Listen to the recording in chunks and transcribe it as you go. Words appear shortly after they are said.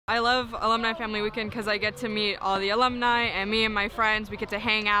I love Alumni Family Weekend because I get to meet all the alumni, and me and my friends, we get to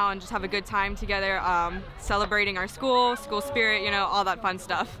hang out and just have a good time together, celebrating our school spirit, you know, all that fun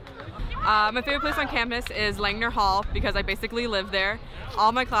stuff. My favorite place on campus is Langner Hall because I basically live there.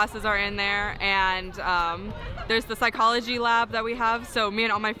 All my classes are in there, and there's the psychology lab that we have, so me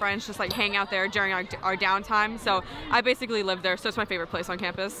and all my friends just like hang out there during our downtime. So I basically live there, so it's my favorite place on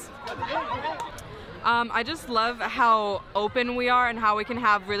campus. I just love how open we are and how we can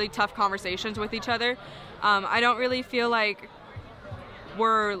have really tough conversations with each other. I don't really feel like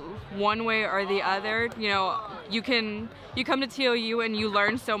we're one way or the other. You know, you come to TLU and you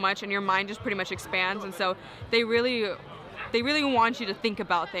learn so much and your mind just pretty much expands, and so they really want you to think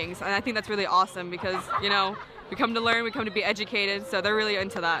about things, and I think that's really awesome because, you know, we come to learn, we come to be educated, so they're really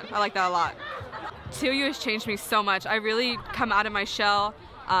into that. I like that a lot. TLU has changed me so much. I really come out of my shell.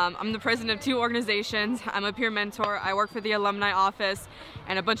 I'm the president of 2 organizations. I'm a peer mentor. I work for the alumni office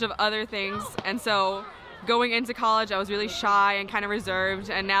and a bunch of other things. And so going into college, I was really shy and kind of reserved.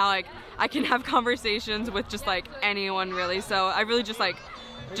 And now like I can have conversations with just like anyone really. So I really just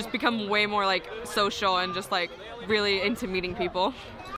become way more like social and just like really into meeting people.